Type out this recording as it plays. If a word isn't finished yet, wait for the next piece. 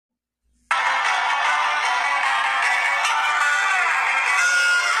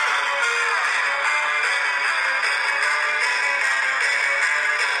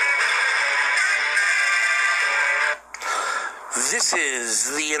This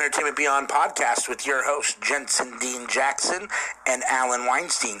is the Entertainment Beyond podcast with your host, Jensen Dean Jackson and Alan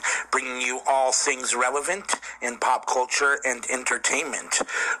Weinstein, bringing you all things relevant in pop culture and entertainment.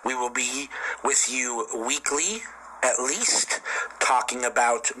 We will be with you weekly, at least, talking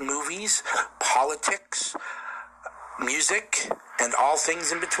about movies, politics, music, and all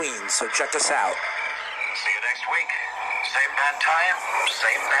things in between. So check us out. See you next week. Same bad time,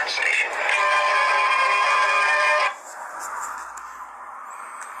 same bad station.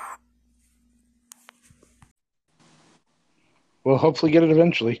 We'll hopefully get it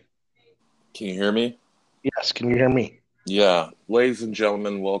eventually. Can you hear me? Yes, can you hear me? Yeah. Ladies and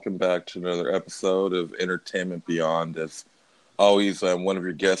gentlemen, welcome back to another episode of Entertainment Beyond. As always, I'm one of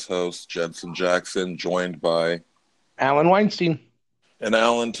your guest hosts, Jensen Jackson, joined by Alan Weinstein. And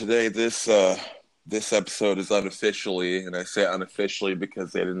Alan, today this episode is unofficially, and I say unofficially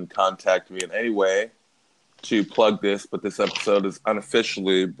because they didn't contact me in any way to plug this, but this episode is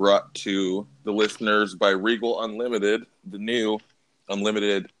unofficially brought to the listeners by Regal Unlimited, the new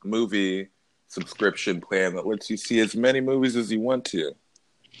unlimited movie subscription plan that lets you see as many movies as you want to.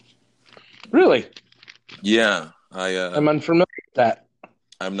 Really? Yeah. I'm unfamiliar with that.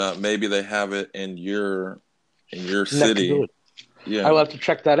 I'm not. Maybe they have it in your city. Yeah. I'll have to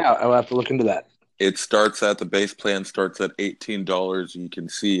check that out. I'll have to look into that. It starts at, the base plan starts at $18. You can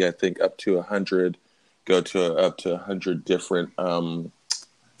see, I think, up to 100. Go to up to 100 different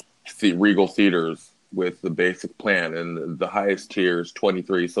Regal theaters with the basic plan, and the highest tier is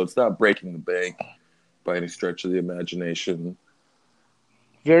 23. So it's not breaking the bank by any stretch of the imagination.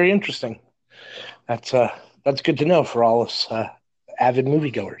 Very interesting. That's good to know for all us avid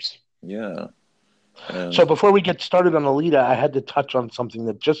moviegoers. Yeah. So before we get started on Alita, I had to touch on something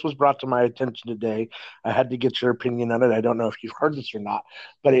that just was brought to my attention today. I had to get your opinion on it. I don't know if you've heard this or not,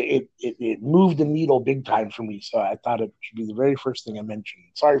 but it moved the needle big time for me. So I thought it should be the very first thing I mentioned.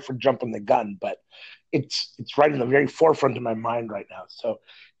 Sorry for jumping the gun, but it's right in the very forefront of my mind right now. So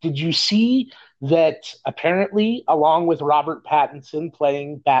did you see that apparently, along with Robert Pattinson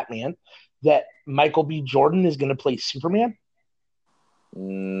playing Batman, that Michael B. Jordan is going to play Superman?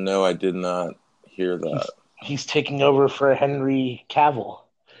 No, I did not hear that. He's taking over for Henry Cavill.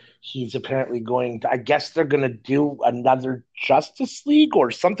 He's apparently going to, I guess they're going to do another Justice League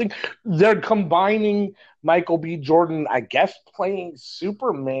or something. They're combining Michael B. Jordan, I guess, playing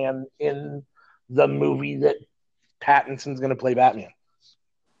Superman in the movie that Pattinson's going to play Batman.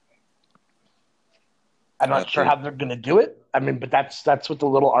 I'm not sure how they're going to do it. I mean, but that's what the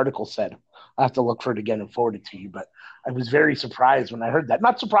little article said. I'll have to look for it again and forward it to you. But I was very surprised when I heard that.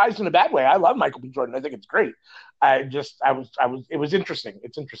 Not surprised in a bad way. I love Michael B. Jordan. I think it's great. It was interesting.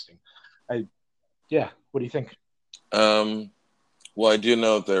 It's interesting. Yeah. What do you think? Well, I do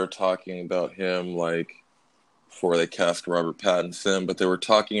know they're talking about him, like, before they cast Robert Pattinson, but they were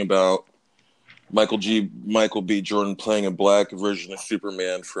talking about Michael B. Jordan playing a black version of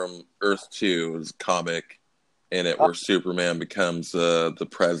Superman from Earth 2. It was a comic in it where Superman becomes the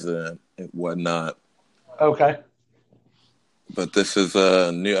president and whatnot. Okay. But this is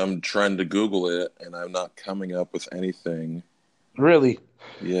new. I'm trying to Google it, and I'm not coming up with anything. Really?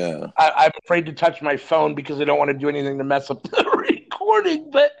 Yeah. I'm afraid to touch my phone because I don't want to do anything to mess up the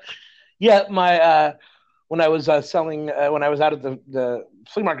recording. But yeah, when I was out at the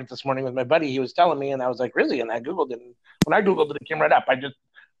flea market this morning with my buddy, he was telling me, and I was like, really? And I Googled it. And when I Googled it, it came right up. I just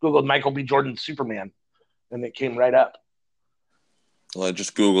Googled Michael B. Jordan Superman, and it came right up. Well, I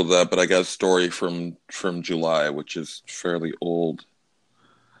just Googled that, but I got a story from July, which is fairly old.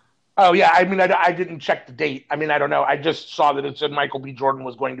 Oh, yeah. I mean, I didn't check the date. I mean, I don't know. I just saw that it said Michael B. Jordan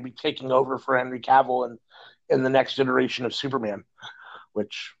was going to be taking over for Henry Cavill in the next iteration of Superman,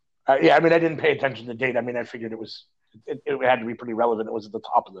 which, yeah, I mean, I didn't pay attention to the date. I mean, I figured it had to be pretty relevant. It was at the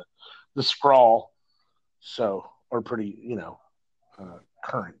top of the scroll, or pretty,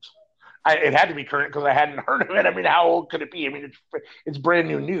 current. It had to be current because I hadn't heard of it. I mean, how old could it be? I mean, it's brand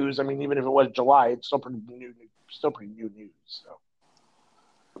new news. I mean, even if it was July, it's still pretty new news. So,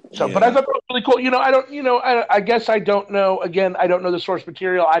 yeah. But I thought that was really cool. I guess I don't know. Again, I don't know the source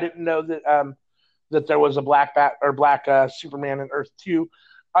material. I didn't know that that there was a black Superman in Earth 2.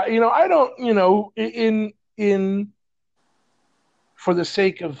 I don't. For the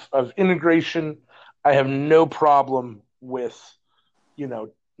sake of integration, I have no problem with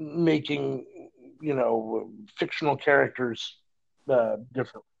making fictional characters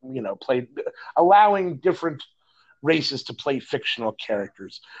different, played, allowing different races to play fictional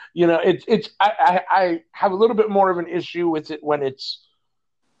characters. I have a little bit more of an issue with it when it's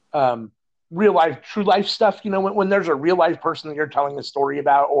real life, true life stuff. When there's a real life person that you're telling a story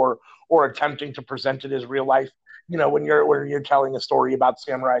about or attempting to present it as real life. when you're telling a story about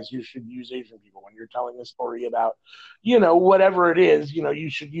samurais, you should use Asian people. When you're telling a story about, whatever it is, you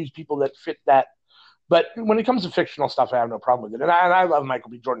should use people that fit that. But when it comes to fictional stuff, I have no problem with it. And I love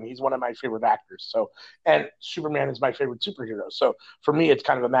Michael B. Jordan. He's one of my favorite actors. So, and Superman is my favorite superhero. So for me, it's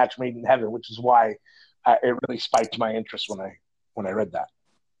kind of a match made in heaven, which is why it really spiked my interest when I read that.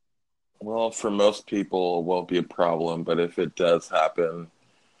 Well, for most people, it won't be a problem, but if it does happen,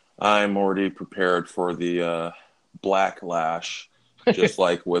 I'm already prepared for the blacklash, just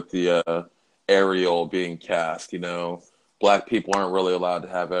like with the Ariel being cast. Black people aren't really allowed to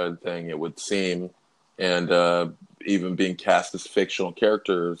have anything, it would seem, and even being cast as fictional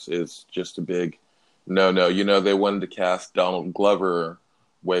characters is just a big no. They wanted to cast Donald Glover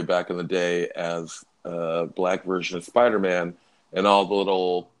way back in the day as a black version of Spider-Man, and all the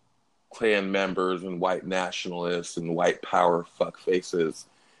little Klan members and white nationalists and white power fuck faces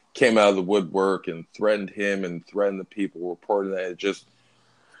came out of the woodwork and threatened him and threatened the people reporting that.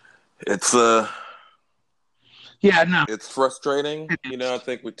 It's Yeah, no. It's frustrating. I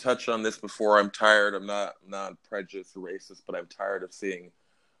think we touched on this before. I'm tired. I'm not prejudiced or racist, but I'm tired of seeing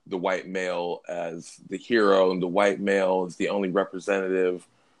the white male as the hero and the white male is the only representative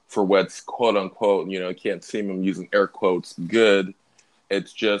for what's quote unquote, I can't see him using air quotes, good.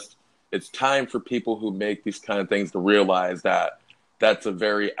 It's time for people who make these kind of things to realize that that's a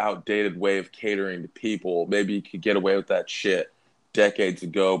very outdated way of catering to people. Maybe you could get away with that shit decades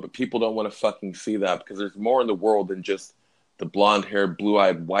ago, but people don't want to fucking see that because there's more in the world than just the blonde-haired,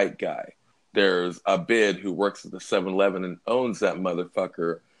 blue-eyed white guy. There's Abid who works at the 7-Eleven and owns that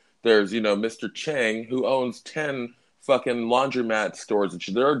motherfucker. There's, Mr. Chang who owns 10 fucking laundromat stores.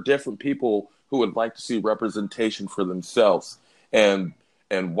 There are different people who would like to see representation for themselves. And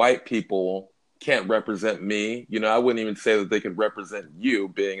white people can't represent me. I wouldn't even say that they could represent you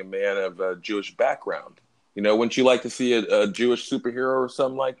being a man of a Jewish background. Wouldn't you like to see a Jewish superhero or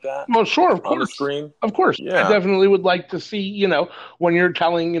something like that? Well, sure, of course. On the screen? Of course. Yeah. I definitely would like to see, when you're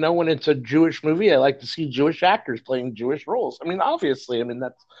telling, when it's a Jewish movie, I like to see Jewish actors playing Jewish roles. I mean, obviously,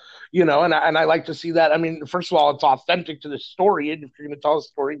 that's, and I like to see that. I mean, first of all, it's authentic to the story. And if you're going to tell a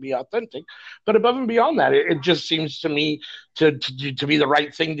story, be authentic. But above and beyond that, it just seems to me to be the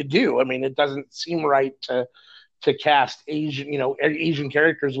right thing to do. I mean, it doesn't seem right to cast Asian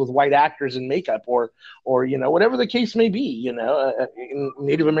characters with white actors in makeup or whatever the case may be,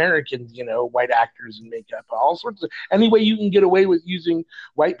 Native American, white actors in makeup, all sorts of any way you can get away with using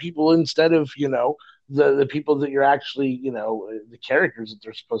white people instead of, the people that you're actually, the characters that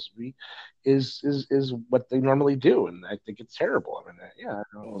they're supposed to be is what they normally do. And I think it's terrible. I mean, yeah.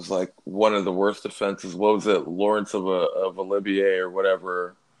 It was like one of the worst offenses. What was it? Lawrence of Olivier or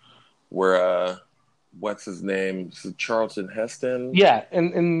whatever, where, what's his name? Charlton Heston? Yeah,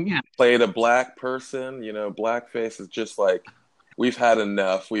 and yeah. Played a black person. Blackface is just like, we've had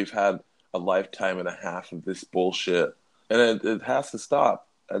enough. We've had a lifetime and a half of this bullshit. And it has to stop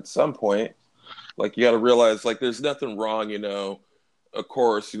at some point. Like, you got to realize, like, there's nothing wrong, Of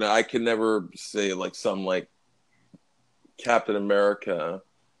course, I can never say, like, something like Captain America,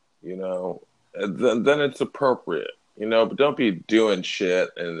 then it's appropriate. But don't be doing shit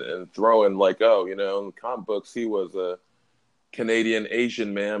and throwing like, in the comic books, he was a Canadian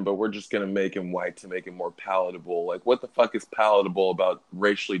Asian man, but we're just going to make him white to make him more palatable. Like, what the fuck is palatable about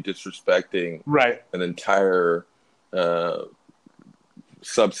racially disrespecting an entire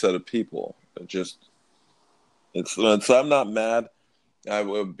subset of people? So I'm not mad. It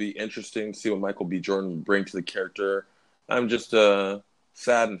would be interesting to see what Michael B. Jordan would bring to the character. I'm just sad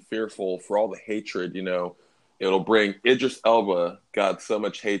and fearful for all the hatred, It'll bring. Idris Elba got so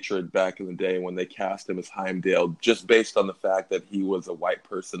much hatred back in the day when they cast him as Heimdall, just based on the fact that he was a white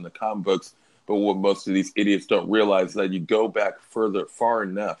person in the comic books. But what most of these idiots don't realize is that you go back far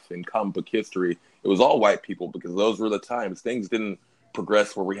enough in comic book history, it was all white people because those were the times. Things didn't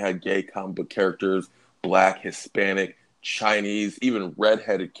progress where we had gay comic book characters, black, Hispanic, Chinese, even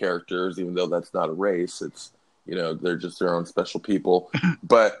redheaded characters, even though that's not a race. It's, they're just their own special people.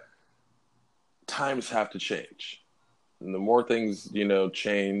 But times have to change. And the more things,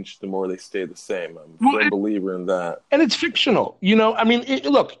 change, the more they stay the same. I'm a firm believer in that. And it's fictional. I mean,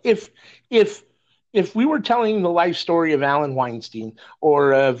 look, if we were telling the life story of Alan Weinstein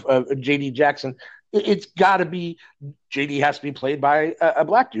or of J.D. Jackson, it's got to be JD has to be played by a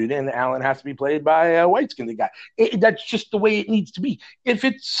black dude and Alan has to be played by a white-skinned guy. That's just the way it needs to be. If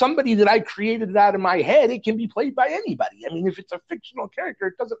it's somebody that I created out of my head, it can be played by anybody. I mean, if it's a fictional character,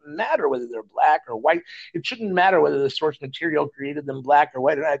 it doesn't matter whether they're black or white. It shouldn't matter whether the source material created them black or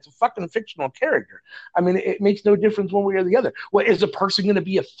white or not. It's a fucking fictional character. I mean, it makes no difference one way or the other. Well, is a person going to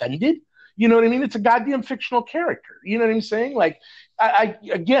be offended? You know what I mean? It's a goddamn fictional character. You know what I'm saying? Like,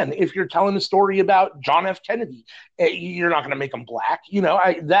 again, if you're telling a story about John F. Kennedy, you're not going to make him black.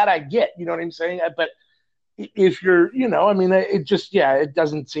 I get. You know what I'm saying? But if you're, I mean, it just, yeah, it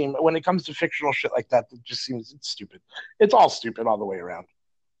doesn't seem, when it comes to fictional shit like that, it just seems it's stupid. It's all stupid all the way around.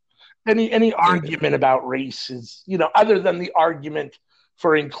 Any argument about race is, other than the argument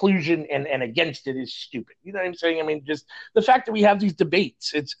for inclusion and against it is stupid. You know what I'm saying? I mean, just the fact that we have these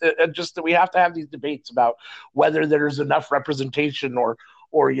debates, it's just that we have to have these debates about whether there's enough representation or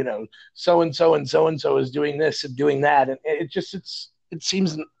so and so and so and so is doing this and doing that, and it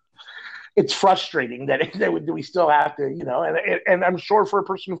seems it's frustrating that we still have to, and I'm sure for a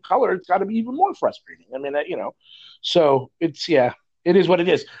person of color, it's got to be even more frustrating. I mean, so it's, yeah, it is what it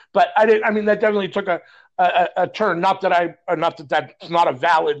is. But that definitely took a turn. Not that that's not a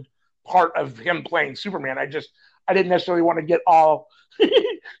valid part of him playing Superman. I didn't necessarily want to get all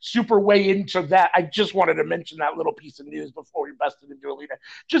super way into that. I just wanted to mention that little piece of news before we busted into Alita,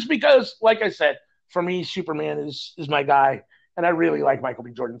 just because, like I said, for me, Superman is my guy. And I really like Michael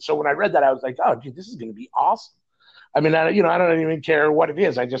B. Jordan. So when I read that, I was like, oh, dude, this is going to be awesome. I mean, I don't even care what it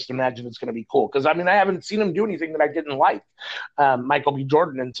is. I just imagine it's going to be cool. Because, I haven't seen him do anything that I didn't like, Michael B.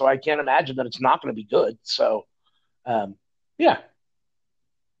 Jordan. And so I can't imagine that it's not going to be good. So, yeah.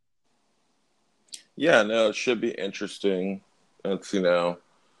 Yeah, no, it should be interesting. It's,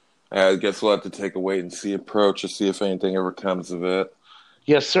 I guess we'll have to take a wait and see approach to see if anything ever comes of it.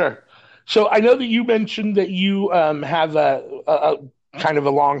 Yes, sir. So I know that you mentioned that you have a kind of a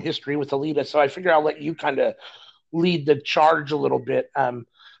long history with Alita, so I figure I'll let you kind of lead the charge a little bit.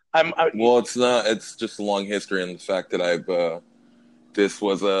 Well, it's not. It's just a long history, and the fact that this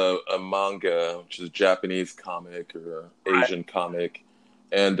was a manga, which is a Japanese comic or an Asian comic,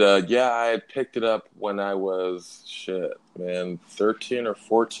 and I had picked it up when I was 13 or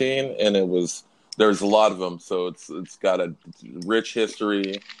 14, and there's a lot of them, so it's got a rich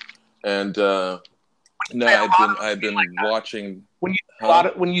history. And I've been watching.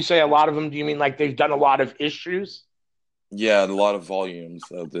 When you say a lot of them, do you mean like they've done a lot of issues? Yeah, a lot of volumes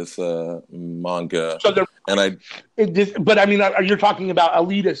of this manga. So but are you talking about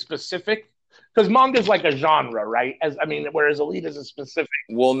Alita specific? Because manga is like a genre, right? Whereas Alita is a specific.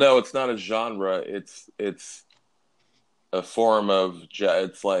 Well, no, it's not a genre. It's a form of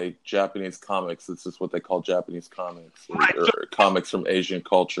it's like Japanese comics. It's just what they call Japanese comics, or comics from Asian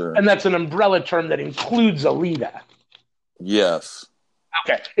culture. And that's an umbrella term that includes Alita. Yes.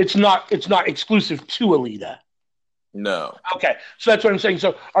 Okay, it's not exclusive to Alita. No. Okay, so that's what I'm saying.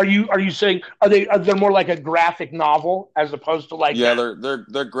 So are you saying are they more like a graphic novel as opposed to like? Yeah,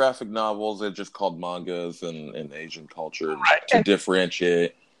 they're graphic novels. They're just called mangas in Asian culture to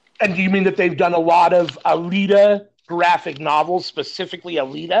differentiate. And do you mean that they've done a lot of Alita graphic novels, specifically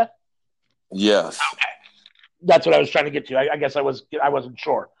Alita? Yes. Okay. That's what I was trying to get to. I guess I wasn't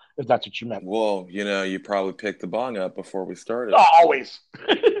sure if that's what you meant. Well, you probably picked the bong up before we started. Oh, always.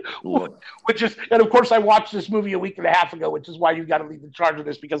 And of course I watched this movie a week and a half ago, which is why you got to lead the charge of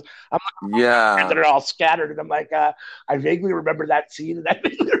this, because I'm that are all scattered, and I'm like, I vaguely remember that scene, and I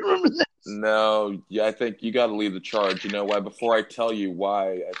vaguely remember this. No, yeah, I think you got to lead the charge. You know why? Before I tell you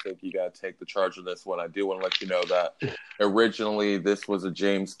why, I think you got to take the charge of this one. I do want to let you know that originally this was a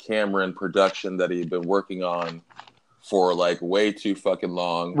James Cameron production that he had been working on for like way too fucking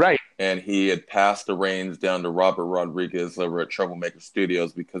long. Right. And he had passed the reins down to Robert Rodriguez over at Troublemaker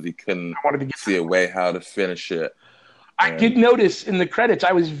Studios because he couldn't see a way how to finish it. I did notice in the credits,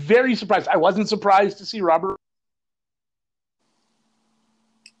 I was very surprised. I wasn't surprised to see Robert.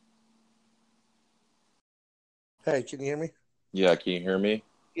 Hey, can you hear me? Yeah, can you hear me?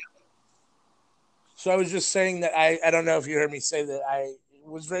 Yeah. So I was just saying that I don't know if you heard me say that I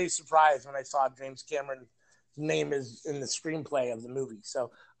was very surprised when I saw James Cameron's name is in the screenplay of the movie. So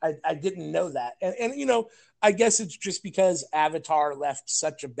I didn't know that. And I guess it's just because Avatar left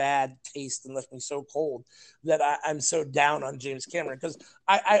such a bad taste and left me so cold that I'm so down on James Cameron, because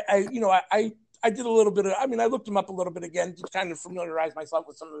I did a little bit of, I looked him up a little bit again to kind of familiarize myself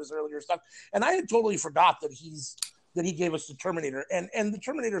with some of his earlier stuff. And I had totally forgot that he gave us the Terminator. And the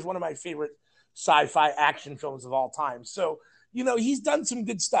Terminator is one of my favorite sci-fi action films of all time. So, he's done some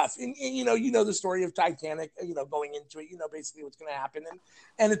good stuff. And the story of Titanic, going into it, basically what's going to happen.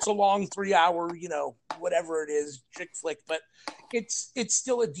 And it's a long 3-hour, whatever it is, chick flick, but it's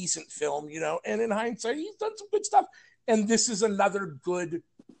still a decent film, and in hindsight, he's done some good stuff. And this is another good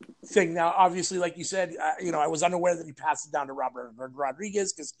thing. Now, obviously, like you said, I was unaware that he passed it down to Robert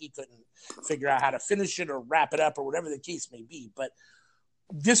Rodriguez because he couldn't figure out how to finish it or wrap it up or whatever the case may be. But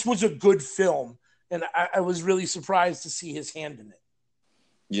this was a good film, and I was really surprised to see his hand in it.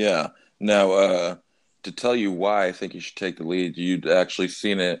 Yeah. Now, to tell you why I think you should take the lead, you'd actually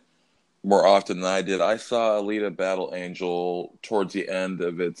seen it more often than I did. I saw Alita Battle Angel towards the end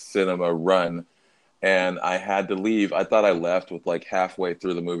of its cinema run, and I had to leave. I thought I left with like halfway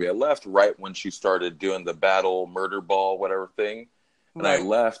through the movie. I left right when she started doing the battle murder ball, whatever thing. And I Right.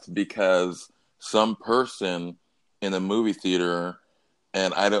 left because some person in the movie theater,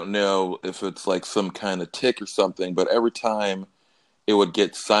 and I don't know if it's like some kind of tick or something, but every time it would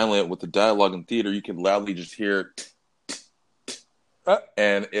get silent with the dialogue in theater, you could loudly just hear, Uh,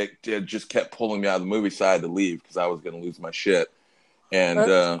 and it just kept pulling me out of the movie, so I had to leave because I was going to lose my shit. And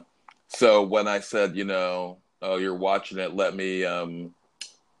uh, so when I said, oh, you're watching it, let me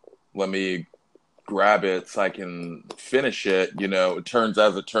grab it so I can finish it. It turns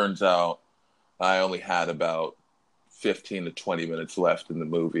out, I only had about 15 to 20 minutes left in the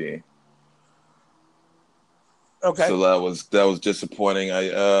movie. okay. So that was disappointing.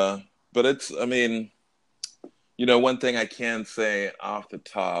 But I mean, one thing I can say off the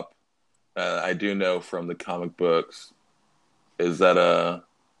top, I do know from the comic books is that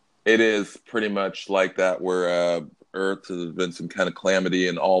it is pretty much like that where Earth has been some kind of calamity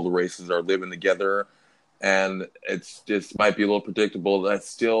and all the races are living together, and it's just might be a little predictable. That's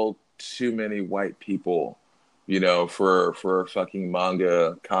still too many white people, for a fucking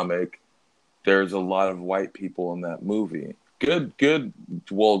manga comic. There's a lot of white people in that movie. Good.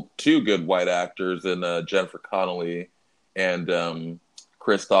 Well, two good white actors in Jennifer Connelly and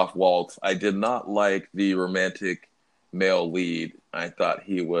Christoph Waltz. I did not like the romantic male lead. I thought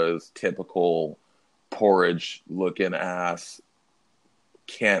he was typical porridge looking ass.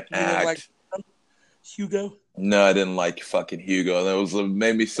 Can't You didn't like act. Hugo? No, I didn't like fucking Hugo. It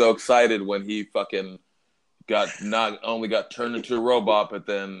made me so excited when he fucking not only got turned into a robot, but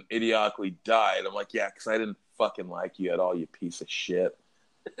then idiotically died. I'm like, yeah, because I didn't fucking like you at all, you piece of shit.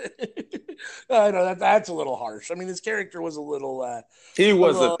 I know that's a little harsh. I mean, his character was a little, He a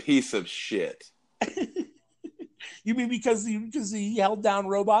was a little. piece of shit. You mean because he held down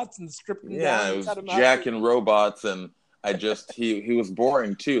robots and stripped them down Yeah, it and was cut them up? jacking robots, and he was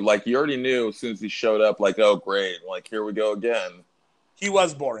boring too. Like you already knew as soon as he showed up, like, oh great, like here we go again. He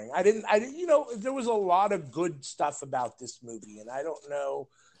was boring. I didn't. There was a lot of good stuff about this movie, and I don't know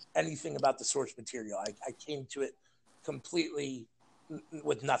anything about the source material. I came to it completely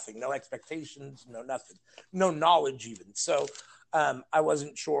with nothing, no expectations, no nothing, no knowledge even. So I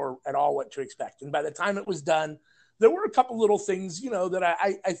wasn't sure at all what to expect. And by the time it was done, there were a couple little things, that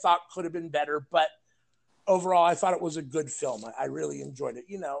I thought could have been better, but overall, I thought it was a good film. I really enjoyed it.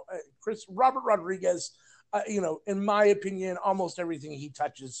 Robert Rodriguez, in my opinion, almost everything he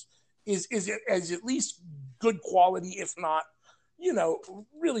touches is at least good quality, if not,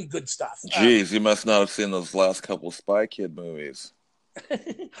 really good stuff. Jeez, you must not have seen those last couple Spy Kid movies.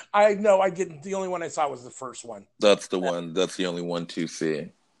 I know I didn't. The only one I saw was the first one. That's the one. That's the only one to see.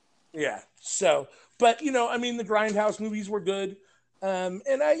 Yeah. So, but I mean, the Grindhouse movies were good, and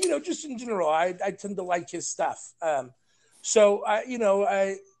just in general, I tend to like his stuff. So I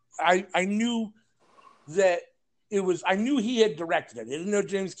knew that I knew he had directed it. I didn't know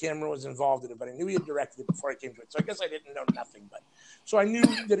James Cameron was involved in it, but I knew he had directed it before I came to it. So I guess I didn't know nothing, but so I knew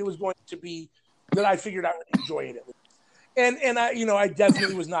that it was going to be that I figured I would enjoy it at least. And I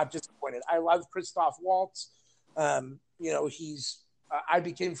definitely was not disappointed. I love Christoph Waltz. I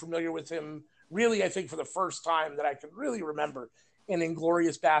became familiar with him really, I think, for the first time that I can really remember in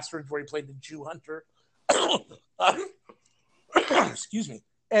Inglourious Bastards, where he played the Jew hunter. Excuse me.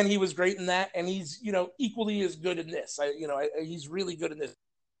 And he was great in that, and he's equally as good in this. He's really good in this.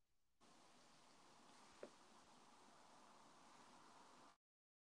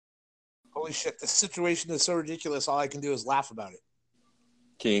 Holy shit! The situation is so ridiculous. All I can do is laugh about it.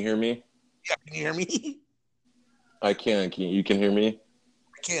 Can you hear me? Yeah, can you hear me? I can. You can hear me?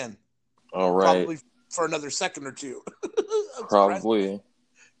 I can. All right. Probably for another second or two. Probably.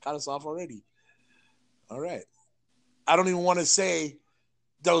 Cut us off already. All right. I don't even want to say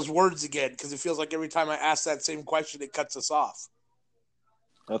those words again because it feels like every time I ask that same question, it cuts us off.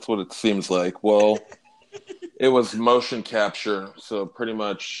 That's what it seems like. Well, it was motion capture, so pretty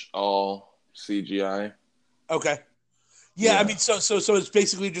much all CGI. Okay. Yeah, I mean, so it's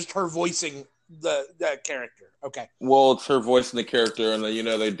basically just her voicing that character. Okay. Well, it's her voicing the character, and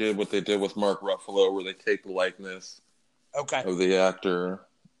they did what they did with Mark Ruffalo, where they take the likeness of the actor,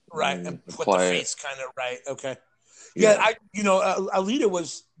 right, and put the face kind of right. Okay. Yeah.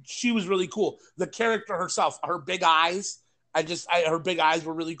 Alita she was really cool. The character herself, her big eyes. Her big eyes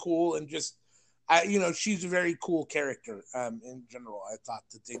were really cool, and just, she's a very cool character. In general, I thought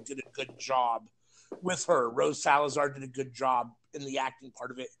that they did a good job with her. Rose Salazar did a good job in the acting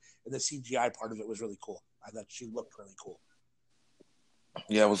part of it, and the CGI part of it was really cool. I thought she looked really cool.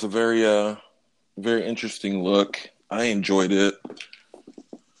 Yeah, it was a very interesting look. I enjoyed it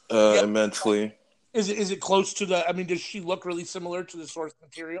immensely. Is it close to the? I mean, does she look really similar to the source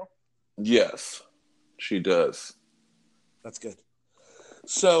material? Yes, she does. That's good.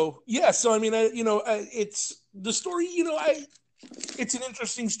 So yeah, so I mean, it's the story. It's an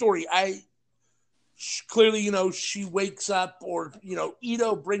interesting story. Clearly, she wakes up, or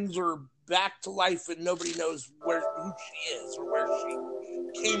Ito brings her back to life, and nobody knows who she is or where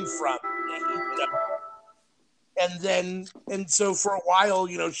she came from. And so for a while,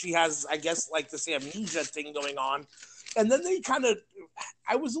 she has, I guess, like this amnesia thing going on, and then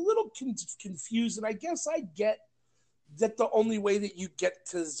I was a little confused, and I guess I get that the only way that you get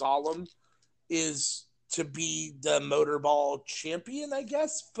to Zalem is to be the motorball champion, I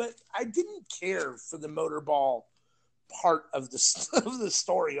guess, but I didn't care for the motorball part of the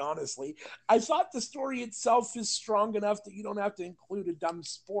story, honestly. I thought the story itself is strong enough that you don't have to include a dumb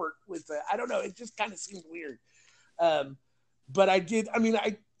sport with it. I don't know, it just kind of seemed weird. But I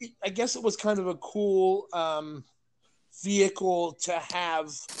guess it was kind of a cool vehicle to have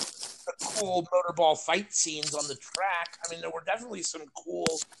the cool motorball fight scenes on the track. I mean, there were definitely some cool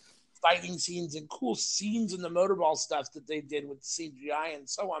fighting scenes and cool scenes in the motorball stuff that they did with CGI and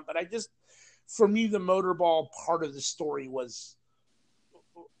so on. But for me, the motorball part of the story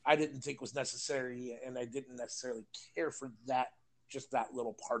I didn't think was necessary, and I didn't necessarily care for just that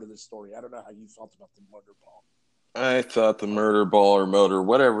little part of the story. I don't know how you felt about the motorball. I thought the murder ball or motor,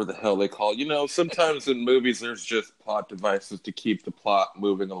 whatever the hell they call it. Sometimes in movies there's just plot devices to keep the plot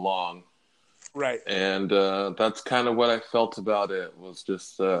moving along. Right. And that's kind of what I felt about it. Was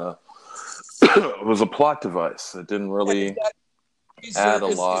just it was a plot device. It didn't really add a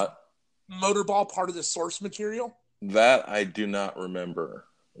lot. Is motorball part of the source material? That I do not remember.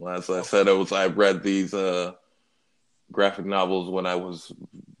 As I said, I read these graphic novels when I was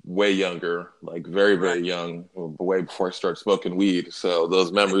way younger, like very, very young, way before I started smoking weed. So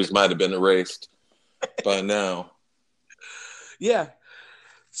those memories might have been erased by now. Yeah.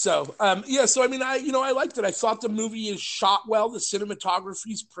 So, so I mean, I liked it. I thought the movie is shot well. The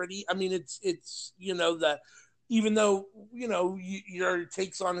cinematography is pretty. I mean, it's even though your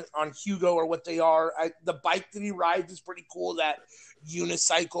takes on Hugo or what they are, the bike that he rides is pretty cool. That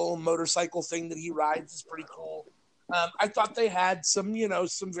motorcycle thing that he rides is pretty cool. I thought they had some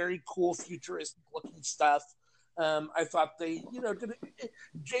very cool futuristic looking stuff. I thought they,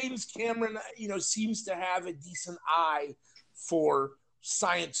 James Cameron, seems to have a decent eye for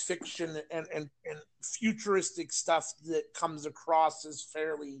science fiction and futuristic stuff that comes across as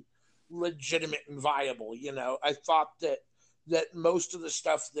fairly legitimate and viable. I thought that most of the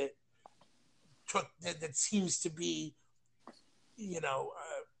stuff that seems to be,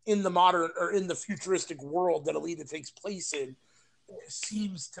 in the modern or in the futuristic world that Alita takes place in,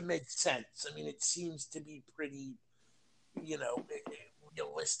 seems to make sense. I mean, it seems to be pretty,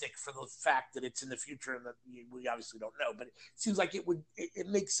 realistic for the fact that it's in the future and that we obviously don't know, but it seems like it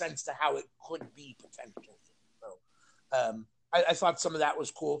makes sense to how it could be potentially. So, I thought some of that was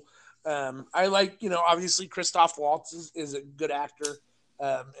cool. I like, obviously Christoph Waltz is a good actor,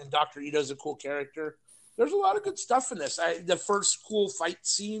 and Dr. Ito's a cool character. There's a lot of good stuff in this. The first cool fight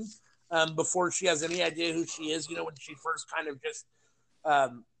scene, before she has any idea who she is, when she first kind of just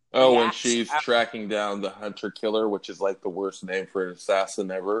when she's tracking down the hunter killer, which is like the worst name for an assassin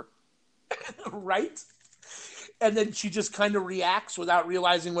ever. Right? And then she just kind of reacts without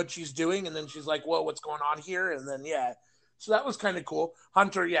realizing what she's doing, and then she's like, whoa, what's going on here? And then, so that was kind of cool.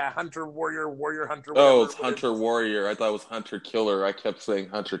 Hunter warrior, hunter. Oh, it's hunter warrior. I thought it was hunter killer. I kept saying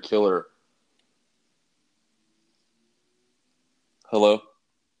hunter killer. Hello?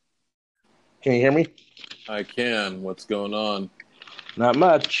 Can you hear me? I can. What's going on? Not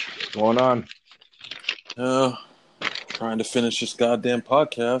much. What's going on? Trying to finish this goddamn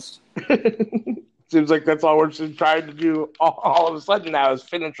podcast. Seems like that's all we're trying to do all of a sudden now is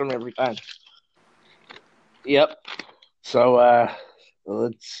finish them every time. Yep. So,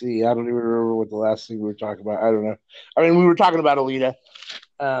 let's see. I don't even remember what the last thing we were talking about. I don't know. I mean, we were talking about Alita.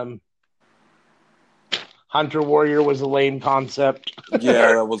 Hunter Warrior was a lame concept.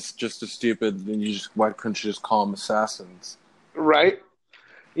 Yeah, that was just a stupid. Why couldn't you just call them assassins? Right.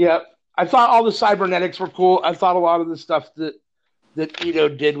 Yeah. I thought all the cybernetics were cool. I thought a lot of the stuff that Ito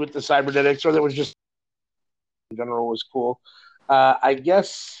did with the cybernetics, or that was just in general, was cool. I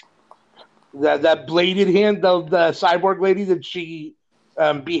guess that bladed hand, the cyborg lady that she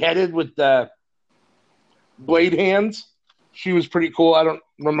beheaded with the blade hands, she was pretty cool. I don't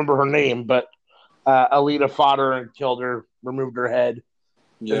remember her name, but Alita fought her and killed her, removed her head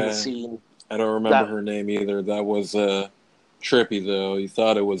in the Yeah, scene. I don't remember That her name either. That was trippy though. You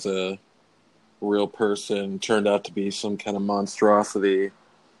thought it was a real person, turned out to be some kind of monstrosity.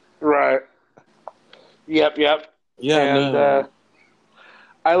 right. Yep. Yeah, And no.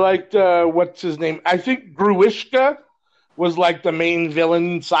 I liked what's his name? I think Gruishka was like the main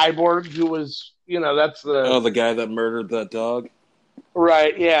villain cyborg who was, that's Oh, the the guy that murdered that dog?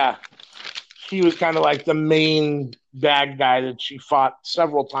 right, yeah. He was kind of like the main bad guy that she fought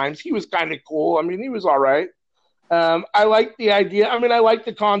several times. He was kind of cool. I mean, he was all right. I like the idea. I mean, I like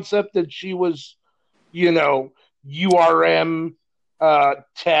the concept that she was, you know, URM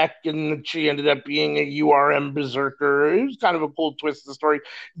tech, and she ended up being a URM berserker. It was kind of a cool twist of the story.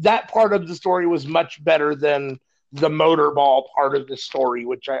 That part of the story was much better than the motorball part of the story,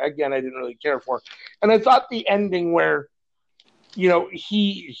 which I didn't really care for. And I thought the ending where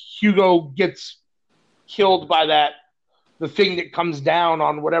Hugo gets killed by the thing that comes down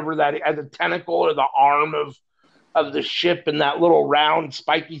on whatever that the tentacle or the arm of the ship, and that little round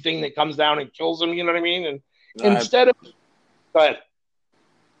spiky thing that comes down and kills him. You know what I mean? And I, instead of but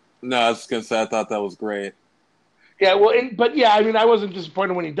no, I was just gonna say I thought that was great. yeah, well, but yeah, I mean, I wasn't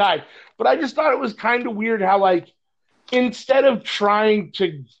disappointed when he died, but I just thought it was kind of weird how like instead of trying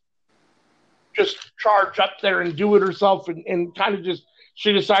to just charge up there and do it herself, and kind of just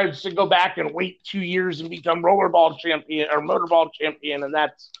she decides to go back and wait 2 years and become rollerball champion or motorball champion, and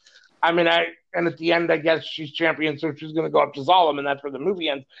that's I mean I and at the end I guess she's champion, so she's going to go up to Zalem, and that's where the movie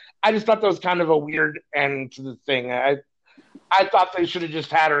ends. I just thought that was kind of a weird end to the thing. I thought they should have just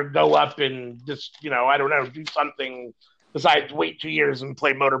had her go up and just I don't know, do something besides wait 2 years and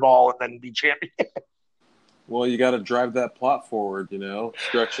play motorball and then be champion. Well, you got to drive that plot forward,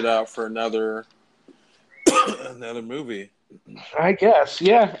 stretch it out for another another movie. I guess,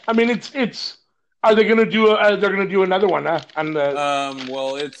 yeah. I mean, it's. Are they gonna do? They're gonna do another one, huh? On the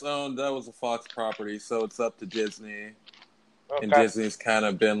Well, it's owned. That was a Fox property, so it's up to Disney. And okay. Disney's kind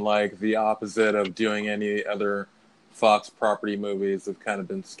of been like the opposite of doing any other Fox property movies. They've kind of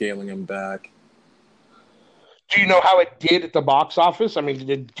been scaling them back. Do you know how it did at the box office? I mean, did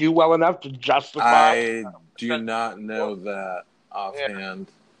it do well enough to justify? I do not know that Yeah. offhand.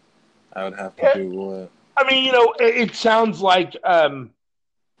 I would have to Yeah. Google it. I mean, it sounds like I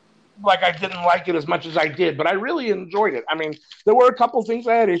didn't like it as much as I did, but I really enjoyed it. I mean, there were a couple things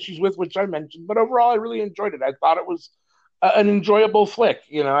I had issues with, which I mentioned, but overall, I really enjoyed it. I thought it was an enjoyable flick.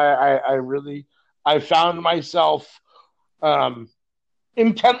 I really I found myself um,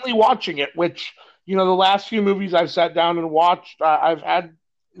 intently watching it, which the last few movies I've sat down and watched, I've had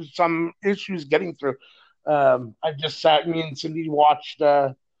some issues getting through. I just sat me and Cindy watched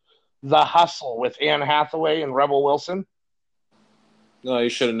The Hustle with Anne Hathaway and Rebel Wilson. No, you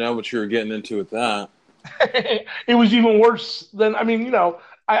should have known what you were getting into with that. It was even worse than I mean,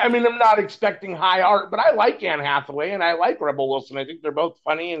 I'm not expecting high art, but I like Anne Hathaway and I like Rebel Wilson. I think they're both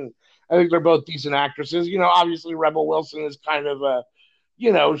funny, and I think they're both decent actresses. Obviously Rebel Wilson is kind of a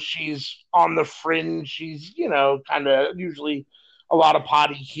she's on the fringe. She's kind of usually a lot of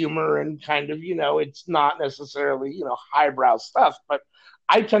potty humor, and kind of it's not necessarily highbrow stuff, but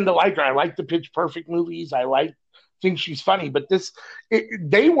I tend to like her. I like the Pitch Perfect movies. I like think she's funny, but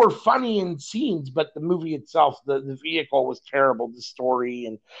they were funny in scenes, but the movie itself, the vehicle was terrible, the story,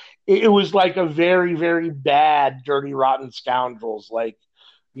 and it was like a very, very bad Dirty Rotten Scoundrels, like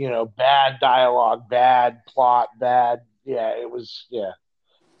bad dialogue, bad plot, bad, yeah, it was, yeah.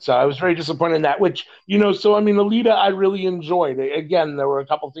 So I was very disappointed in that, which, so I mean, Alita, I really enjoyed. Again, there were a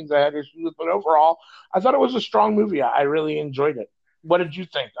couple things I had issues with, but overall, I thought it was a strong movie. I really enjoyed it. What did you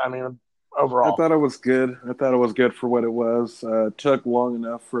think? I mean, I overall. thought it was good. I thought it was good for what it was. It took long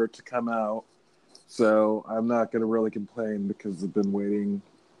enough for it to come out, so I'm not going to really complain because I've been waiting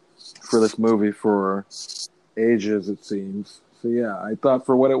for this movie for ages, it seems. So yeah, I thought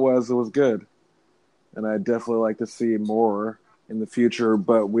for what it was good, and I'd definitely like to see more in the future.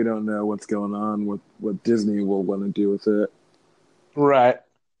 But we don't know what's going on with what Disney will want to do with it. Right.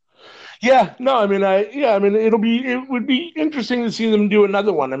 Yeah, no, I mean, it would be interesting to see them do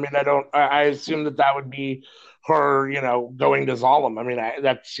another one. I mean, I assume that would be her, going to Zalem. I mean,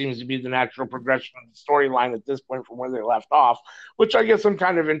 that seems to be the natural progression of the storyline at this point from where they left off, which I guess I'm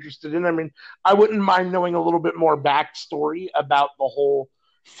kind of interested in. I mean, I wouldn't mind knowing a little bit more backstory about the whole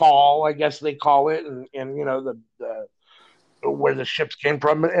fall, I guess they call it, and where the ships came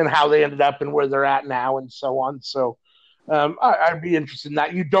from and how they ended up and where they're at now and so on. So, I'd be interested in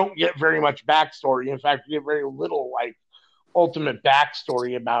that. You don't get very much backstory. In fact, you get very little, like ultimate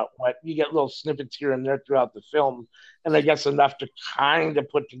backstory about what you get little snippets here and there throughout the film, and I guess enough to kind of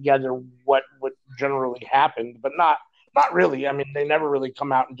put together what generally happened, but not really. I mean, they never really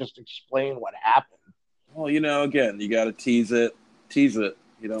come out and just explain what happened. Well, again, you got to tease it.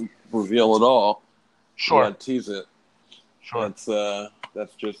 You don't reveal it all. Sure, You got to tease it. sure.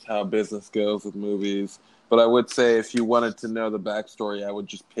 That's just how business goes with movies. But I would say if you wanted to know the backstory, I would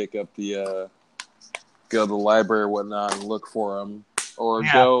just pick up go to the library or whatnot and look for them, or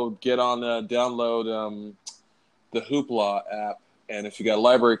Yeah. go get on download the Hoopla app, and if you got a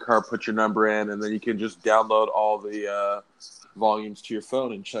library card, put your number in, and then you can just download all the volumes to your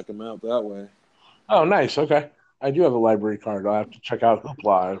phone and check them out that way. Oh, nice. Okay. I do have a library card. I'll have to check out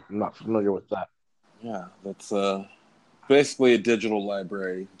Hoopla. I'm not familiar with that. Yeah, that's basically a digital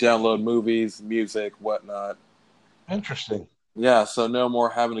library. Download movies, music, whatnot. Interesting. Yeah, so no more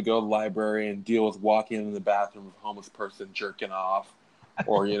having to go to the library and deal with walking in the bathroom of a homeless person jerking off,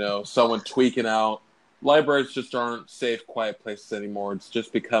 or someone tweaking out. Libraries just aren't safe, quiet places anymore. It's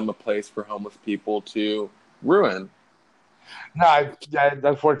just become a place for homeless people to ruin. No,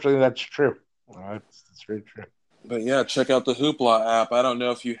 unfortunately, that's true. That's very true. But yeah, check out the Hoopla app. I don't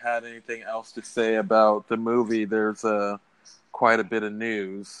know if you had anything else to say about the movie. There's quite a bit of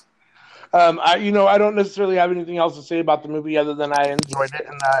news. I don't necessarily have anything else to say about the movie other than I enjoyed it,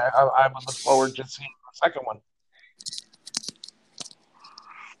 and I would look forward to seeing the second one.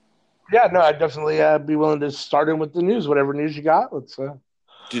 Yeah, no, I'd definitely be willing to start in with the news. Whatever news you got, let's.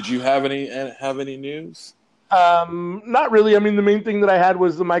 Did you have any news? Not really. I mean, the main thing that I had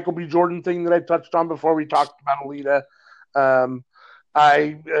was the Michael B. Jordan thing that I touched on before we talked about Alita. Um,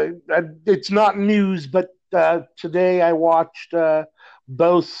 it's not news, but today I watched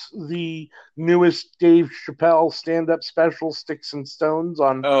both the newest Dave Chappelle stand-up special, Sticks and Stones,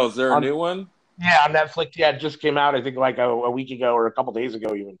 Oh, is there a on new one? yeah, on Netflix. Yeah, it just came out. I think like a week ago or a couple days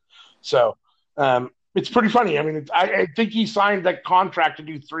ago, even. So it's pretty funny. I mean, I think he signed that contract to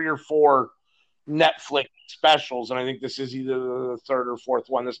do 3 or 4 Netflix specials, and I think this is either the third or fourth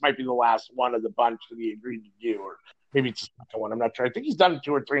one. This might be the last one of the bunch that he agreed to do, or maybe it's the second one. I'm not sure. I think he's done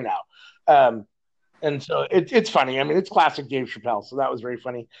 2 or 3 now. And so it's funny. I mean, it's classic Dave Chappelle, so that was very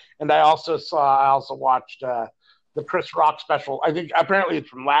funny. And I also watched the Chris Rock special. I think apparently it's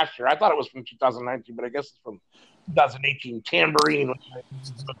from last year. I thought it was from 2019, but I guess it's from 2018. Tambourine, which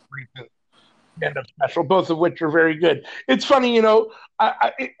is the most recent stand-up special, both of which are very good. It's funny, I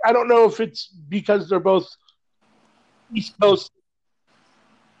don't know if it's because they're both East Coast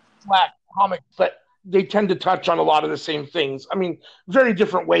black comics, but they tend to touch on a lot of the same things. I mean, very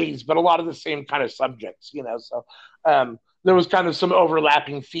different ways, but a lot of the same kind of subjects, So there was kind of some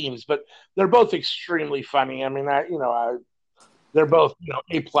overlapping themes, but they're both extremely funny. I mean, they're both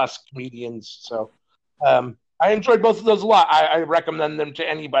A+ comedians, so I enjoyed both of those a lot. I recommend them to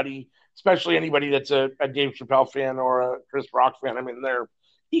anybody, especially anybody that's a Dave Chappelle fan or a Chris Rock fan. I mean, they're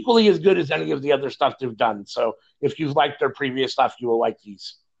equally as good as any of the other stuff they've done. So if you've liked their previous stuff, you will like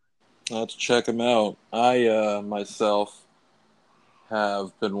these. Let's check them out. I myself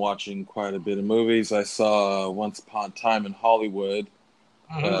have been watching quite a bit of movies. I saw Once Upon a Time in Hollywood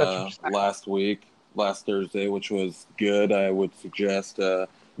last Thursday, which was good. I would suggest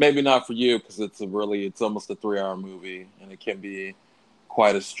maybe not for you because it's almost a 3-hour movie and it can be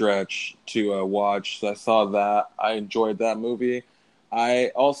quite a stretch to watch. So I saw that. I enjoyed that movie.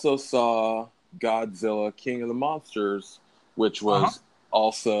 I also saw Godzilla King of the Monsters, which was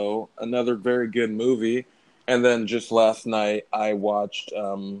also another very good movie. And then just last night, I watched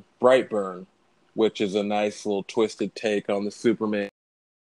Brightburn, which is a nice little twisted take on the Superman